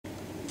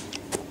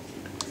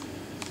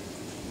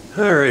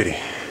Alrighty,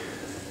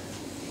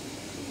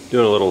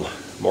 doing a little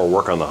more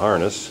work on the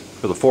harness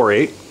for the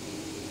 4/8.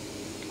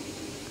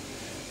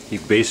 You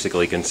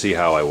basically can see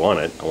how I want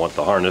it. I want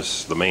the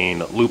harness, the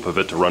main loop of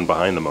it, to run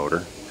behind the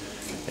motor,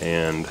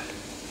 and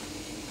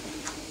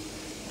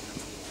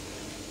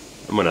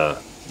I'm gonna,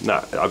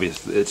 not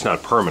obviously it's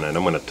not permanent,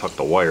 I'm gonna tuck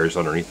the wires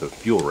underneath the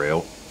fuel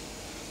rail.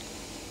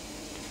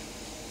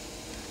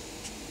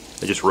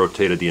 I just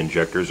rotated the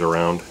injectors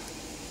around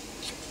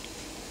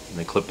and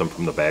I clipped them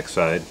from the back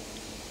side.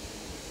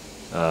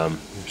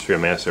 Here's your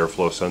mass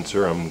airflow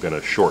sensor. I'm going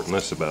to shorten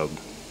this about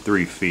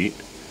 3 feet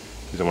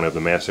because I want to have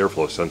the mass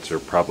airflow sensor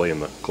probably in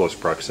the close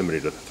proximity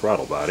to the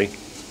throttle body.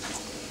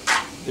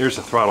 There's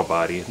the throttle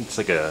body. It's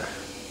like a,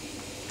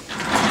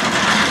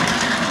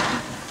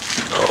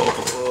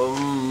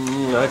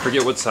 I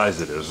forget what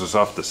size it is. It's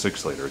off the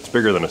 6 liter. It's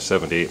bigger than a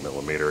 78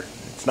 millimeter.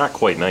 It's not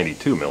quite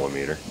 92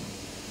 millimeter.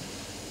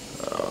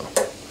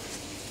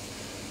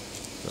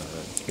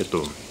 Get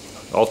the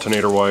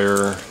alternator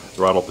wire,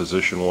 throttle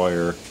position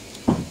wire.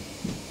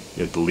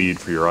 Get the lead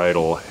for your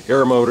idle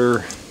air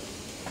motor.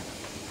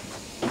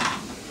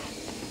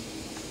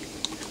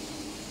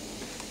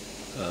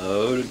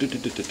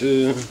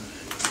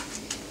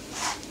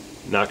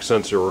 Knock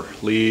sensor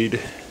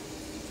lead.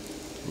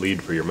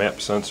 Lead for your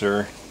map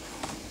sensor.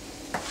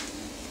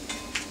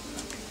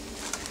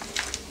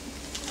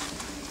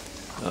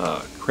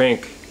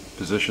 Crank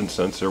position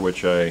sensor,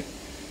 which I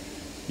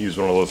use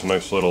one of those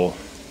nice little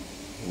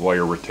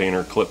wire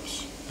retainer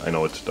clips. I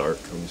know it's dark.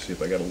 Let me see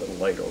if I got a little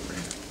light over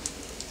here.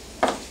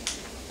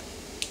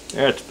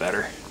 That's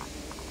better.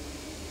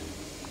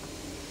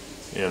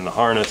 And the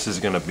harness is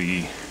going to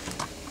be,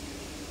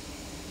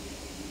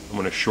 I'm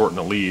going to shorten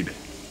the lead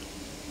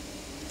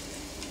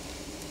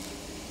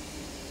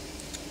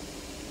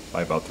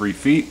by about 3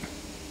 feet.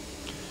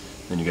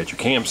 Then you got your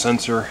cam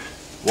sensor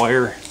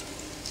wire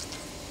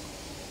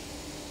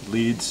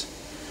leads,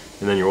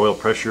 and then your oil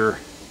pressure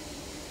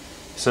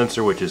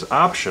sensor, which is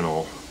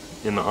optional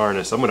in the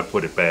harness. I'm going to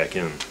put it back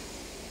in.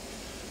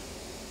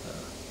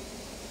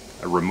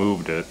 I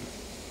removed it.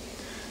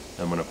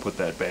 I'm going to put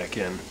that back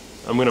in.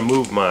 I'm going to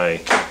move my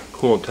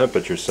coolant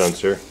temperature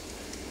sensor.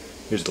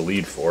 Here's the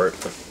lead for it.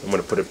 I'm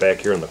going to put it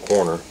back here in the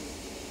corner,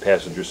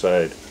 passenger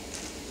side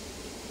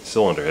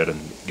cylinder head, and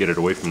get it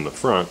away from the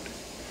front.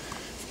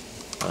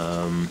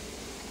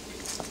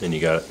 Then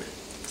you got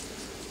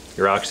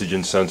your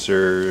oxygen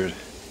sensors,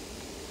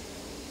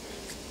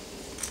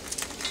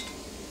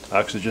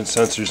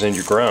 and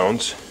your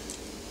grounds.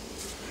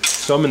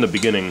 So I'm in the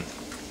beginning.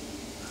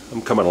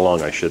 I'm coming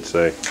along, I should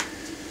say.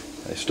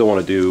 I still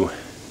want to do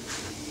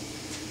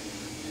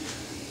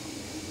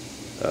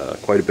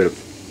quite a bit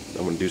of,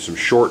 I want to do some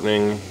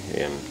shortening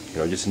and, you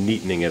know, just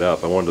neatening it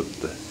up. I wanted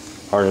the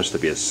harness to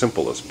be as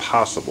simple as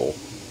possible,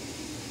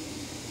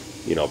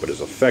 you know, but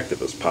as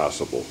effective as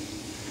possible.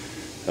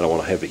 I don't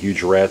want to have a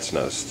huge rat's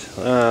nest.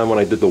 When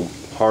I did the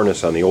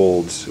harness on the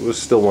olds, it was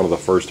still one of the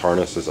first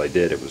harnesses I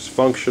did. It was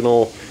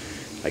functional.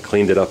 I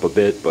cleaned it up a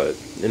bit, but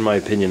in my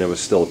opinion it was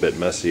still a bit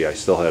messy. I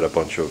still had a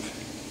bunch of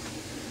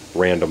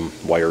random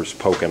wires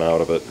poking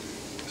out of it.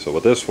 So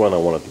with this one I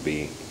want it to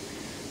be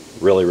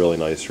really, really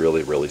nice,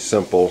 really, really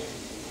simple.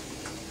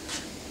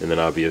 And then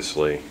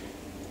obviously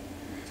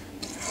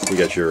you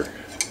got your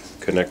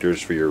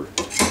connectors for your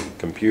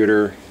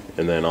computer,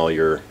 and then all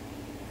your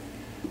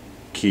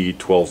key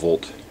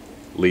 12-volt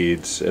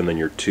leads, and then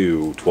your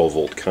two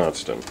 12-volt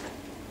constant.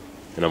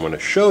 And I'm going to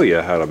show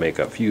you how to make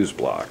a fuse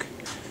block.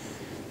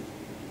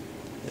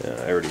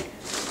 I already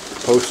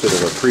posted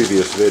in a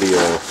previous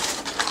video.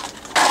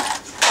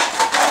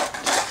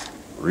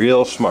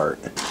 Real smart.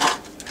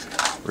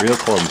 Real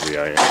clumsy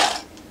I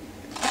am.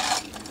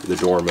 The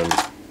Dorman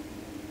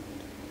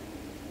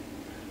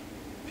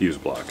fuse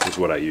block is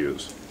what I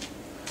use.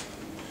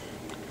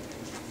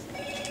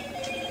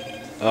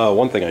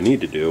 One thing I need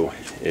to do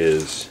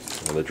is,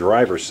 on the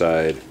driver's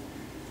side,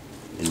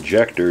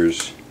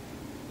 injectors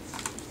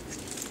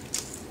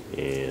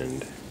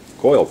and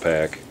coil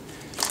pack,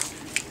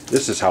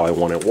 this is how I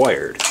want it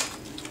wired.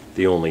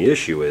 The only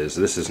issue is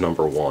this is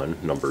number 1,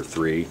 number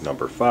 3,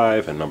 number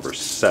 5, and number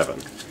 7.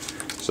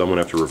 So I'm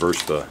going to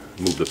have to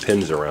move the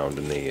pins around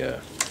in the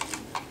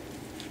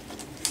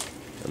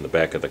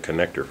back of the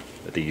connector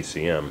at the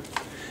ECM.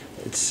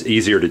 It's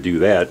easier to do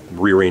that,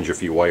 rearrange a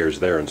few wires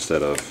there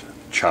instead of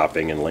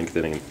chopping and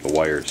lengthening the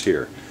wires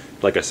here.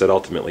 Like I said,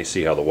 ultimately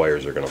see how the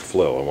wires are going to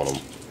flow. I want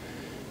them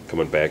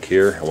coming back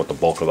here. I want the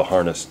bulk of the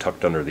harness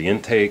tucked under the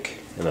intake,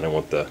 and then I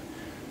want the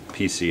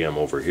PCM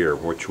over here,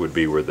 which would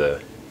be where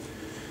the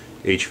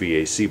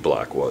HVAC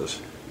block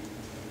was.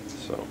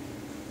 So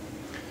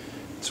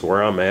that's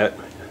where I'm at.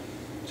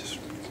 Just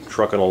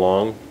trucking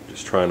along,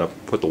 just trying to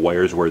put the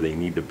wires where they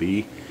need to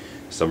be.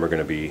 Some are going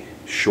to be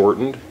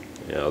shortened,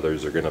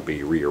 others are going to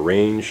be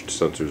rearranged,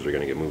 sensors are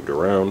going to get moved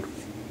around,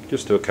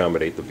 just to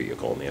accommodate the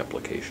vehicle and the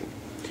application.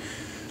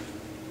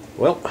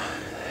 Well,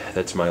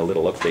 that's my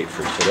little update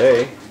for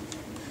today.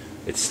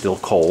 It's still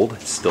cold,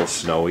 it's still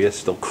snowy, it's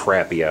still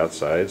crappy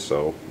outside,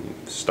 so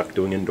I'm stuck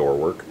doing indoor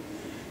work.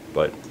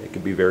 But it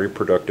can be very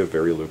productive,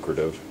 very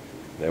lucrative,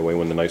 That way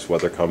when the nice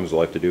weather comes, all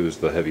I have to do is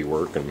the heavy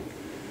work and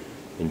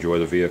enjoy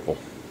the vehicle.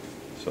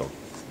 So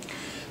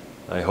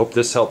I hope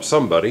this helps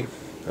somebody.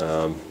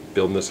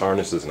 Building this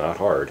harness is not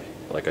hard.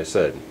 Like I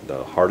said,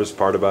 the hardest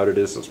part about it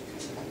is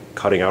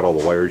cutting out all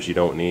the wires you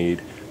don't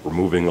need,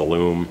 removing the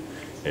loom,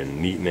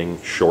 and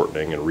neatening,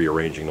 shortening, and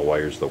rearranging the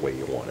wires the way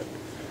you want it.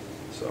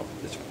 So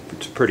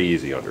it's a pretty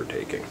easy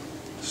undertaking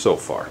so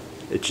far.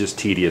 It's just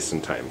tedious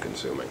and time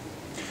consuming.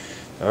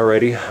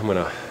 Alrighty, I'm going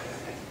to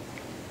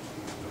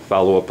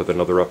follow up with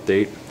another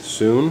update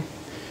soon.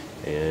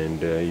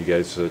 And you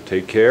guys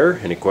take care.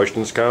 Any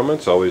questions,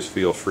 comments, always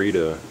feel free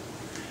to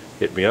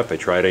hit me up. I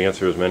try to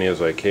answer as many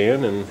as I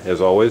can, and as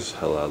always,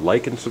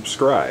 like and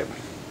subscribe.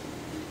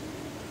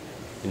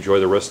 Enjoy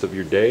the rest of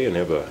your day and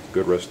have a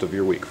good rest of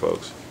your week,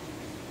 folks.